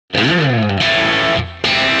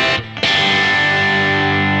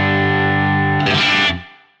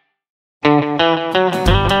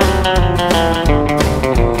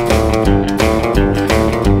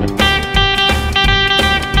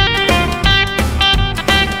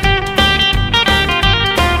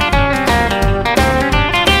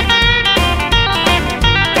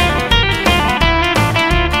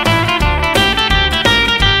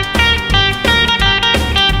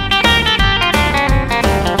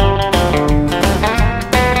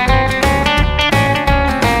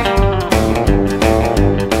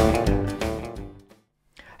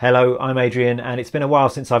Hello, I'm Adrian, and it's been a while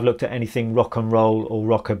since I've looked at anything rock and roll or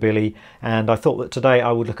rockabilly, and I thought that today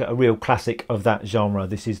I would look at a real classic of that genre.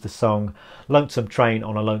 This is the song Lonesome Train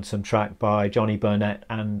on a Lonesome Track by Johnny Burnette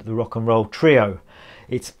and the Rock and Roll Trio.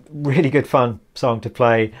 It's really good fun song to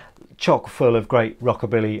play, chock full of great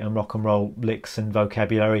rockabilly and rock and roll licks and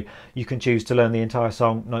vocabulary. You can choose to learn the entire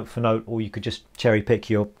song note for note, or you could just cherry pick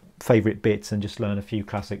your favourite bits and just learn a few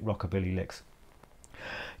classic rockabilly licks.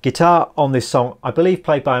 Guitar on this song, I believe,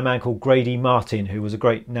 played by a man called Grady Martin, who was a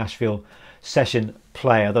great Nashville session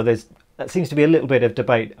player, though that seems to be a little bit of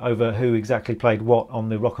debate over who exactly played what on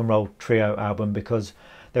the Rock and Roll Trio album, because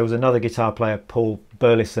there was another guitar player, Paul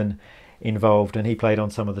Burleson, involved, and he played on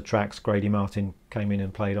some of the tracks. Grady Martin came in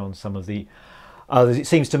and played on some of the others. It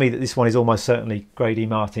seems to me that this one is almost certainly Grady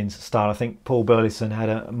Martin's style. I think Paul Burleson had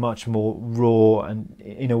a much more raw and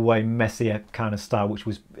in a way messier kind of style, which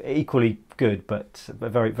was equally good but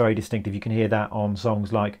very, very distinctive. You can hear that on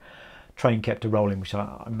songs like Train Kept A-Rolling, which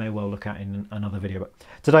I may well look at in another video. But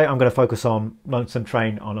today I'm going to focus on Lonesome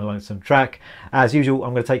Train on a Lonesome Track. As usual,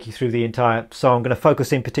 I'm going to take you through the entire song. I'm going to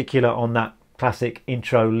focus in particular on that classic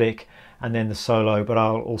intro lick and then the solo, but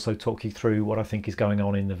I'll also talk you through what I think is going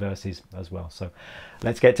on in the verses as well. So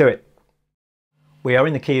let's get to it. We are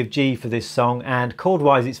in the key of G for this song, and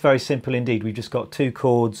chord-wise it's very simple indeed. We've just got two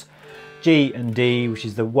chords, G and D, which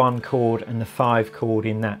is the 1 chord and the 5 chord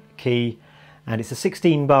in that key, and it's a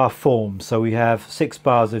 16-bar form. So we have 6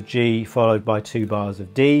 bars of G followed by 2 bars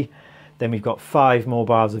of D, then we've got 5 more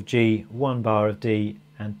bars of G, 1 bar of D,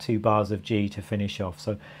 and 2 bars of G to finish off.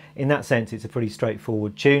 So in that sense it's a pretty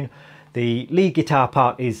straightforward tune. The lead guitar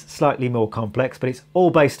part is slightly more complex, but it's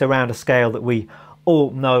all based around a scale that we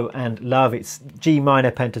all know and love. It's G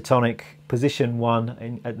minor pentatonic, position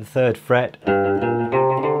 1 at the 3rd fret.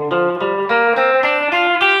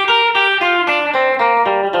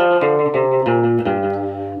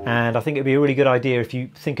 And I think it'd be a really good idea if you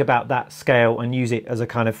think about that scale and use it as a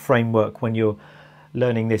kind of framework when you're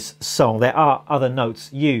learning this song. There are other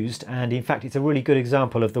notes used, and in fact it's a really good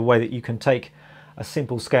example of the way that you can take a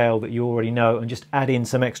simple scale that you already know and just add in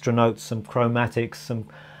some extra notes, some chromatics, some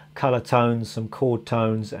colour tones, some chord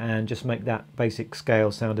tones, and just make that basic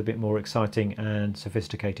scale sound a bit more exciting and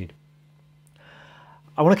sophisticated.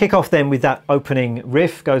 I want to kick off then with that opening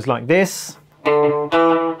riff. Goes like this.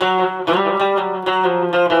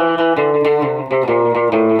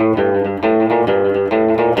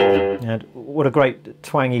 And what a great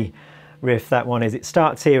twangy riff that one is. It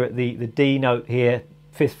starts here at the D note here,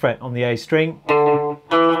 5th fret on the A string,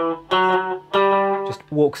 just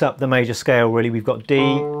walks up the major scale really. We've got D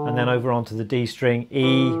and then over onto the D string,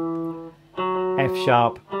 E, F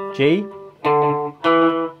sharp, G.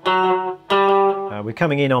 We're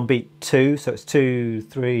coming in on beat 2, so it's 2,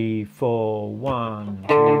 3, 4, 1,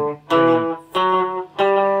 2, 3,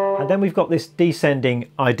 4. And then we've got this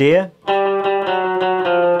descending idea.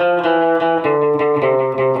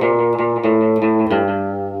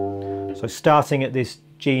 So starting at this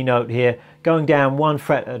G note here, going down 1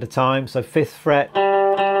 fret at a time, so 5th fret,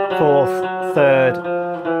 4th, 3rd,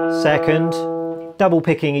 2nd, double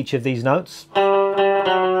picking each of these notes.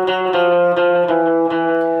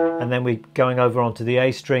 And then we're going over onto the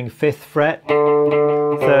A string, 5th fret,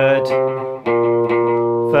 3rd,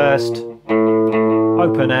 1st,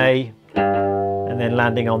 open A, and then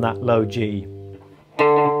landing on that low G.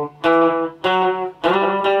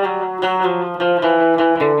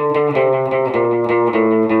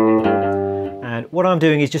 What I'm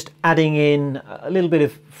doing is just adding in a little bit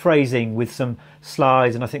of phrasing with some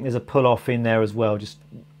slides, and I think there's a pull-off in there as well, just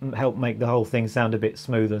help make the whole thing sound a bit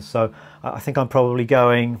smoother. So I think I'm probably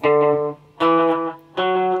going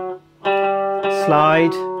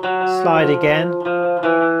slide, slide again,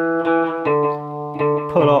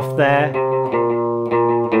 pull off there,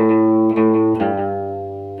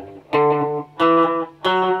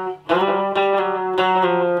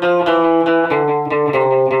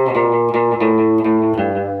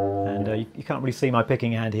 you can't really see my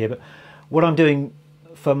picking hand here, but what I'm doing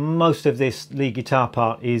for most of this lead guitar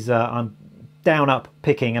part is I'm down up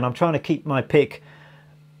picking, and I'm trying to keep my pick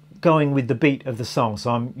going with the beat of the song.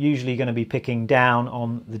 So I'm usually going to be picking down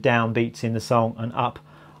on the down beats in the song and up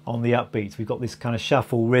on the up beats. We've got this kind of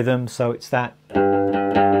shuffle rhythm, so it's that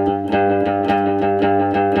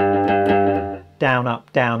down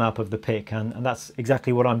up of the pick, and that's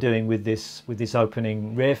exactly what I'm doing with this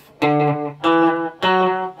opening riff.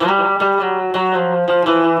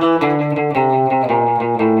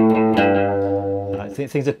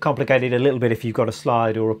 Things are complicated a little bit if you've got a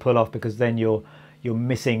slide or a pull off, because then you're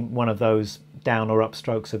missing one of those down or up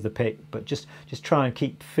strokes of the pick. But just try and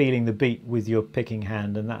keep feeling the beat with your picking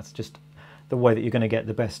hand, and that's the way that you're going to get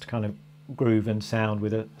the best kind of groove and sound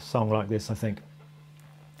with a song like this, I think.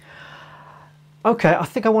 Okay, I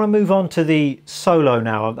think I want to move on to the solo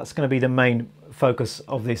now. That's going to be the main focus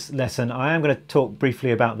of this lesson. I am going to talk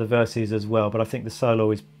briefly about the verses as well, but I think the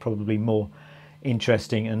solo is probably more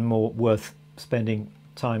interesting and more worth spending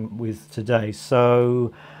time with today.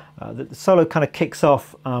 So the solo kind of kicks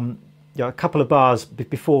off a couple of bars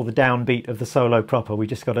before the downbeat of the solo proper. We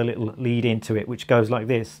just got a little lead into it, which goes like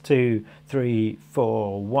this: 2, 3,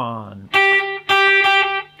 4, 1.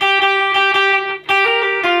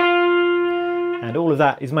 And all of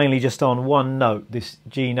that is mainly just on one note, this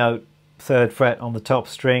G note, 3rd fret on the top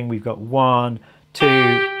string. We've got 1, 2,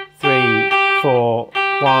 3, 4,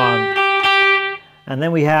 1. And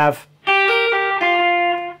then we have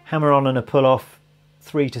hammer on and a pull off,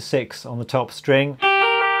 3 to 6 on the top string.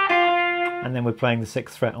 And then we're playing the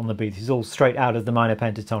 6th fret on the B. This is all straight out of the minor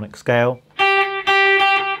pentatonic scale.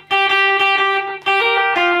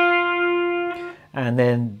 And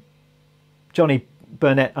then Johnny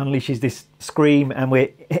Burnette unleashes this scream and we're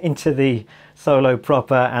into the solo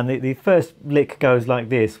proper, and the first lick goes like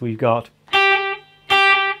this. We've got,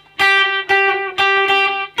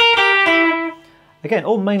 again,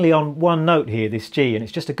 all mainly on one note here, this G, and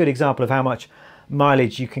it's just a good example of how much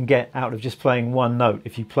mileage you can get out of just playing one note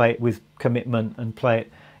if you play it with commitment and play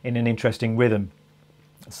it in an interesting rhythm.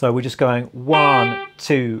 So we're just going 1,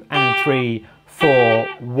 2 and 3, 4,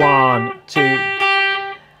 1, 2.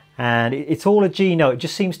 And it's all a G note. It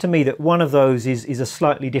just seems to me that one of those is a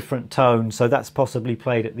slightly different tone, so that's possibly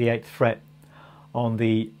played at the 8th fret on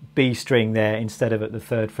the B string there instead of at the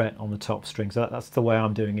 3rd fret on the top string. So that's the way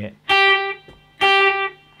I'm doing it.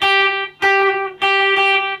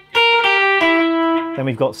 Then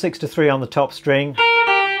we've got 6 to 3 on the top string,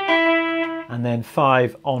 and then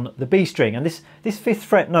 5 on the B string. And this 5th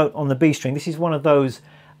fret note on the B string, this is one of those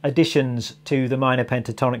additions to the minor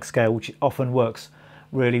pentatonic scale which often works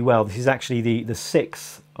really well. This is actually the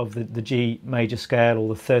 6th of the G major scale,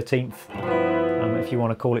 or the 13th, if you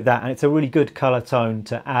want to call it that, and it's a really good colour tone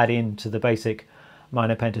to add into the basic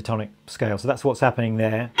minor pentatonic scale. So that's what's happening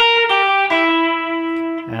there.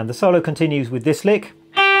 And the solo continues with this lick.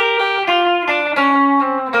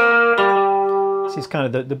 This is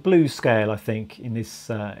kind of the blues scale, I think, in this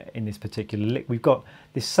particular lick. We've got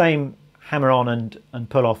this same hammer on and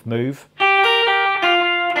pull off move.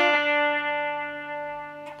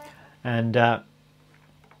 And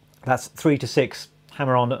that's 3 to 6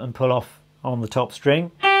 hammer on and pull off on the top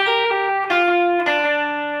string,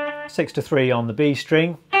 6 to 3 on the B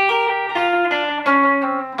string,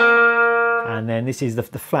 and then this is the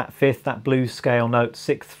flat 5th, that blues scale note,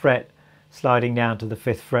 6th fret sliding down to the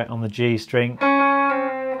 5th fret on the G string,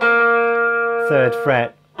 3rd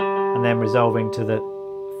fret, and then resolving to the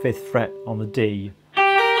 5th fret on the D.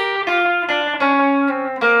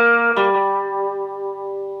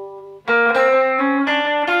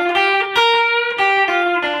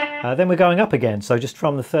 Then we're going up again, so just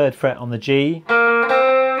from the 3rd fret on the G,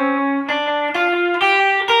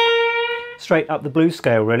 straight up the blues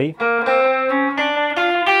scale really.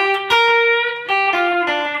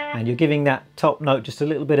 And you're giving that top note just a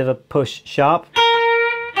little bit of a push sharp.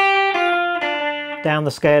 Down the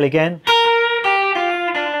scale again.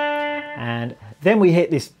 And then we hit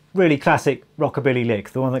this really classic rockabilly lick,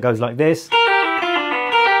 the one that goes like this.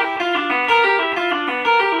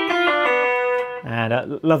 And I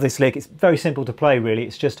love this lick. It's very simple to play really.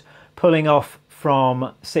 It's just pulling off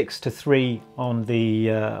from 6 to 3 on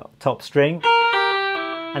the top string,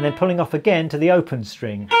 and then pulling off again to the open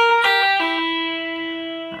string,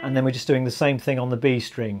 and then we're just doing the same thing on the B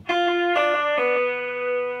string.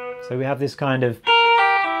 So we have this kind of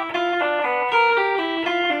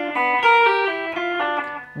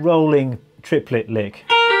rolling triplet lick.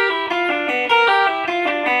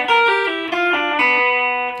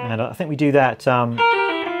 And I think we do that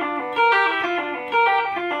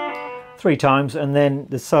 3 times, and then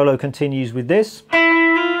the solo continues with this.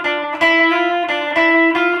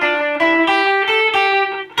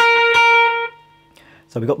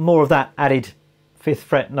 So we've got more of that added 5th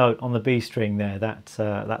fret note on the B string there, that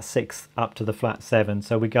 6th up to the flat 7.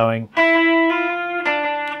 So we're going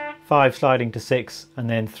 5 sliding to 6 and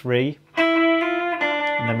then 3.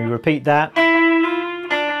 And then we repeat that.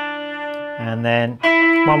 And then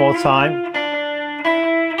one more time.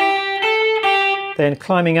 Then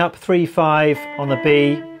climbing up 3-5 on the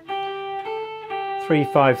B,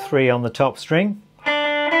 3-5-3 on the top string.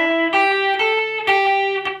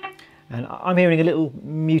 And I'm hearing a little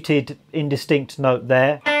muted, indistinct note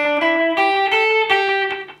there.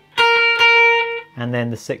 And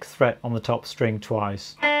then the 6th fret on the top string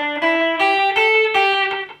twice.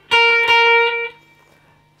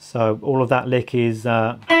 So all of that lick is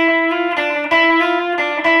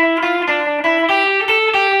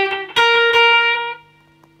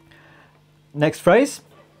next phrase.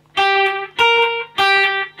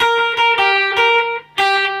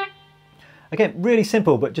 Again, really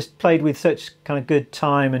simple, but just played with such kind of good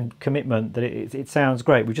time and commitment that it sounds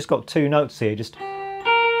great. We've just got two notes here, just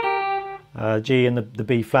G and the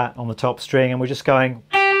B flat on the top string, and we're just going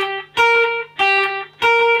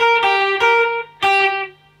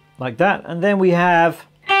like that. And then we have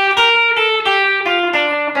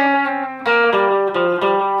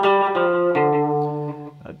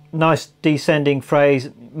a nice descending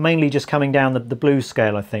phrase, mainly just coming down the blues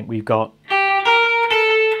scale. I think we've got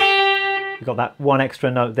that one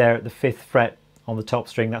extra note there at the 5th fret on the top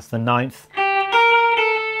string, that's the 9th.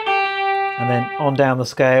 And then on down the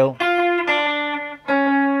scale,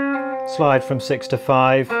 slide from 6 to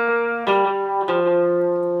 5,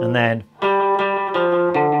 and then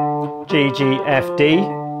G, G, F, D.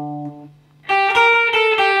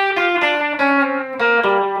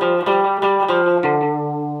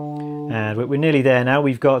 And we're nearly there now.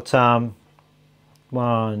 We've got 1,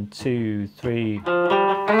 2, 3...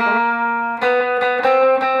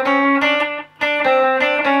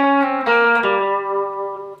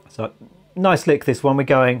 So nice lick this one. We're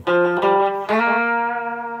going 3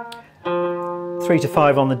 to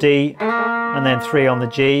 5 on the D and then 3 on the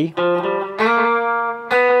G.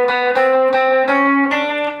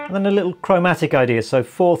 And then a little chromatic idea. So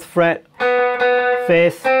 4th fret,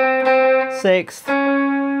 5th, 6th,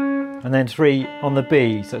 and then 3 on the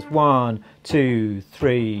B. So it's 1, 2,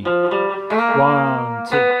 3, 1,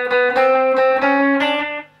 2.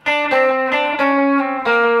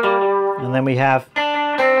 And then we have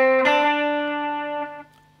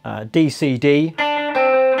D, C, D,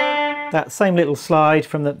 that same little slide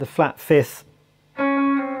from the flat 5th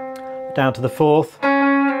down to the 4th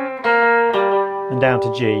and down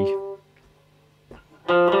to G.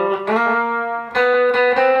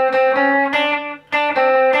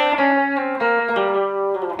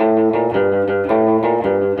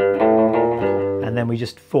 And then we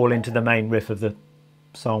just fall into the main riff of the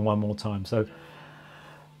song one more time. So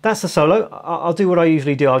that's the solo. I'll do what I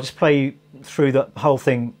usually do. I'll just play through the whole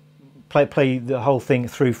thing. Play the whole thing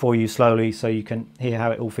through for you slowly so you can hear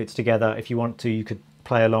how it all fits together. If you want to, you could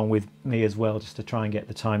play along with me as well, just to try and get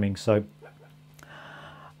the timing. So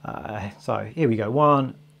here we go.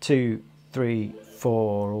 1, 2, 3,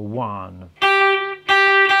 4, 1.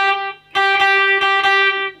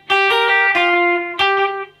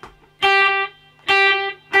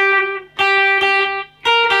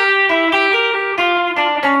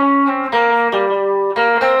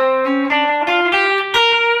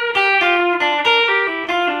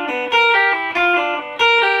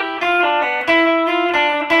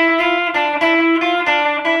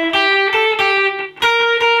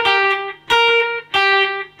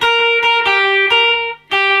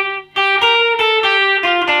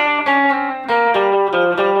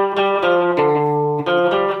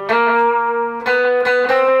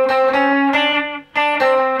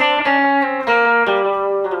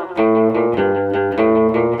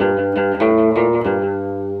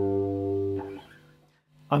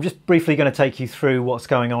 I'm just briefly going to take you through what's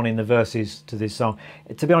going on in the verses to this song.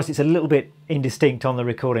 To be honest, it's a little bit indistinct on the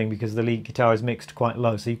recording because the lead guitar is mixed quite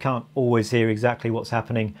low, so you can't always hear exactly what's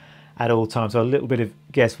happening at all times. So a little bit of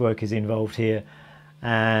guesswork is involved here,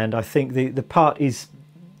 and I think the part is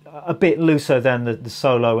a bit looser than the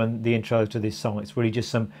solo and the intro to this song. It's really just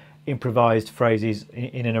some improvised phrases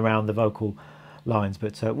in and around the vocal lines,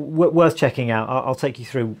 but worth checking out. I'll take you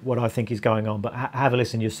through what I think is going on, but have a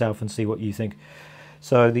listen yourself and see what you think.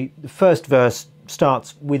 So the first verse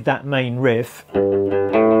starts with that main riff.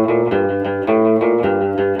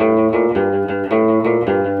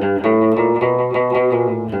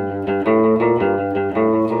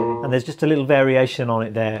 And there's just a little variation on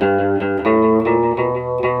it there.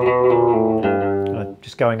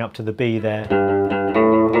 Just going up to the B there.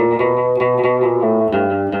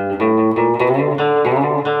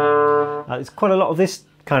 There's quite a lot of this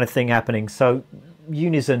kind of thing happening. So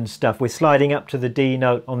unison stuff. We're sliding up to the D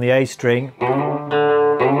note on the A string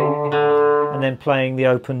and then playing the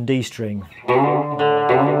open D string.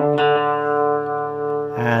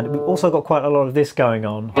 And we've also got quite a lot of this going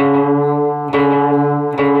on.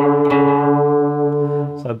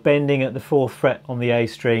 So bending at the 4th fret on the A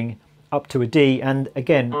string up to a D, and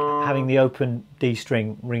again having the open D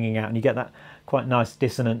string ringing out, and you get that quite nice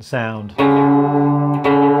dissonant sound.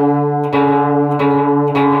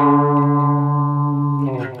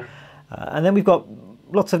 And then we've got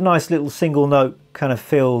lots of nice little single note kind of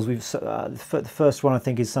fills. The first one I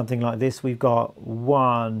think is something like this. We've got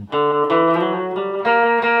 1,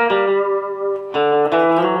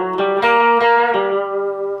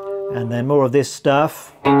 and then more of this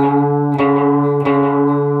stuff.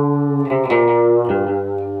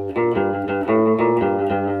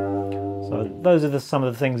 So those are some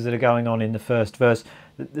of the things that are going on in the first verse.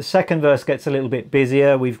 The second verse gets a little bit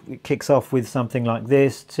busier. It kicks off with something like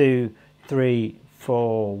this: 2, 3,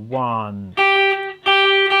 4, 1.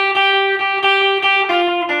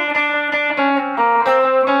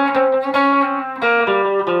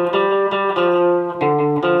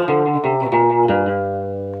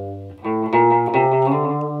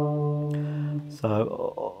 So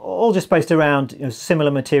all just based around, you know,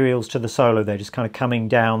 similar materials to the solo. They're just kind of coming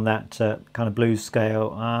down that kind of blues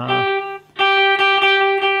scale.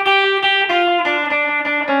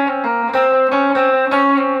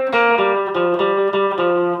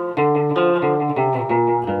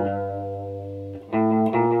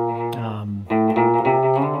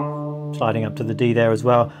 Sliding up to the D there as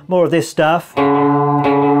well. More of this stuff.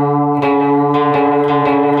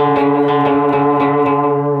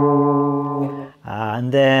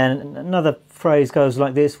 And then another phrase goes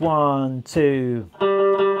like this: 1, 2. 1,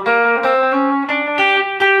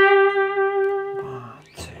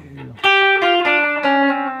 2.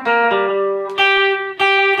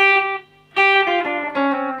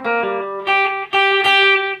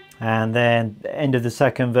 And then the end of the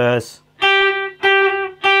second verse.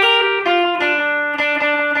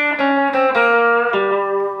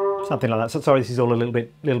 Something like that. So sorry, this is all a little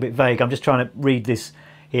bit vague. I'm just trying to read this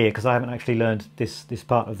here because I haven't actually learned this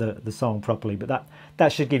part of the song properly. But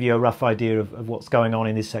that should give you a rough idea of what's going on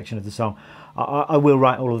in this section of the song. I will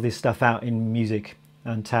write all of this stuff out in music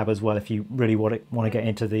and tab as well if you really want to get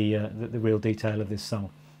into the real detail of this song.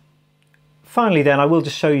 Finally, then I will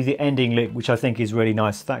just show you the ending lick, which I think is really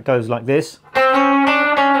nice. That goes like this.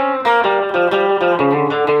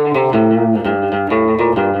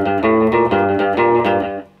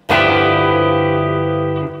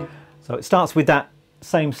 So it starts with that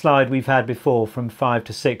same slide we've had before, from 5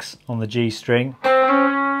 to 6 on the G string,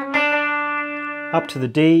 up to the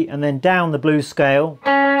D, and then down the blues scale,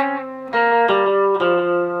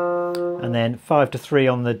 and then 5 to 3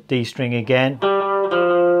 on the D string again,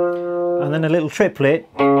 and then a little triplet,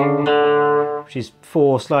 which is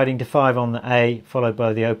 4 sliding to 5 on the A, followed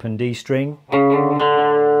by the open D string,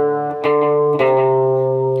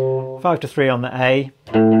 5 to 3 on the A,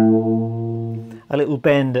 a little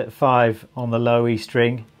bend at 5 on the low E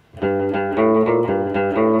string, and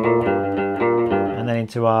then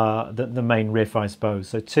into the main riff, I suppose.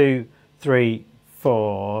 So 2, 3,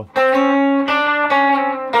 4.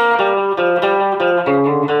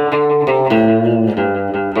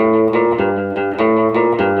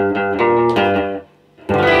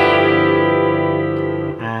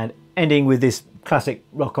 And ending with this classic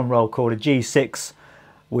rock and roll chord, a G6,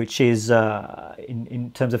 which is,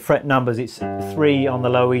 in terms of fret numbers, it's 3 on the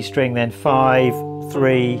low E string, then 5,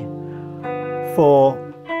 3,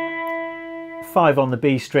 4, 5 on the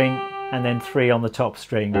B string, and then 3 on the top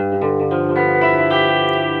string.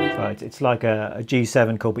 So it's like a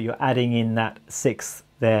G7 chord, but you're adding in that 6th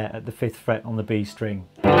there at the 5th fret on the B string.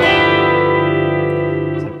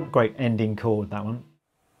 It's a great ending chord, that one.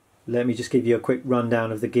 Let me just give you a quick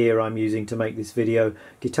rundown of the gear I'm using to make this video.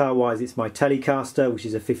 Guitar wise, it's my Telecaster, which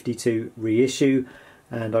is a 52 reissue,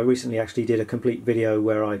 and I recently actually did a complete video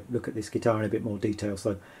where I look at this guitar in a bit more detail,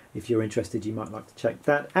 so if you're interested you might like to check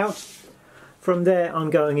that out. From there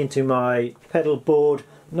I'm going into my pedal board,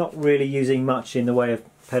 not really using much in the way of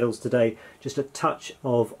pedals today, just a touch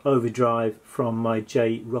of overdrive from my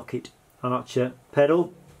J Rocket Archer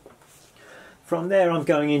pedal. From there I'm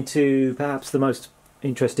going into perhaps the most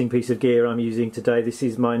interesting piece of gear I'm using today. This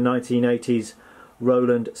is my 1980s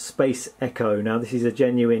Roland Space Echo. Now this is a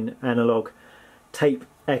genuine analog tape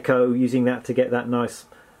echo, using that to get that nice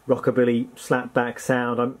rockabilly slapback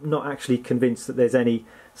sound. I'm not actually convinced that there's any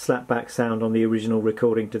slapback sound on the original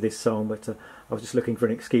recording to this song, but I was just looking for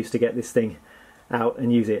an excuse to get this thing out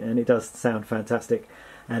and use it, and it does sound fantastic.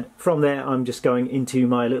 And from there I'm just going into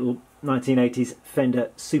my little 1980s Fender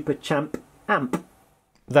Super Champ amp.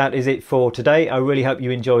 That is it for today. I really hope you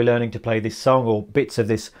enjoy learning to play this song, or bits of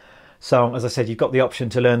this song. As I said, you've got the option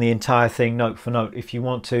to learn the entire thing note for note if you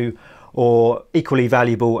want to, or equally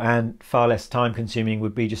valuable and far less time consuming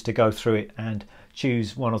would be just to go through it and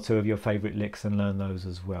choose 1 or 2 of your favourite licks and learn those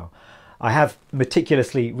as well. I have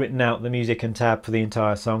meticulously written out the music and tab for the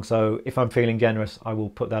entire song, so if I'm feeling generous I will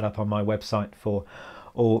put that up on my website for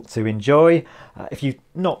or to enjoy. If you've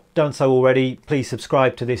not done so already, please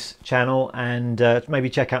subscribe to this channel and maybe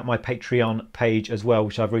check out my Patreon page as well,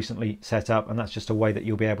 which I've recently set up, and that's just a way that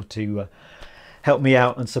you'll be able to help me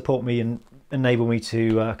out and support me and enable me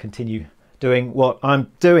to continue doing what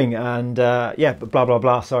I'm doing. And yeah, blah blah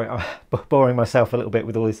blah. Sorry, I'm boring myself a little bit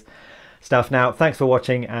with all this stuff now. Thanks for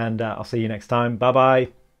watching, and I'll see you next time. Bye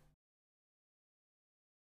bye.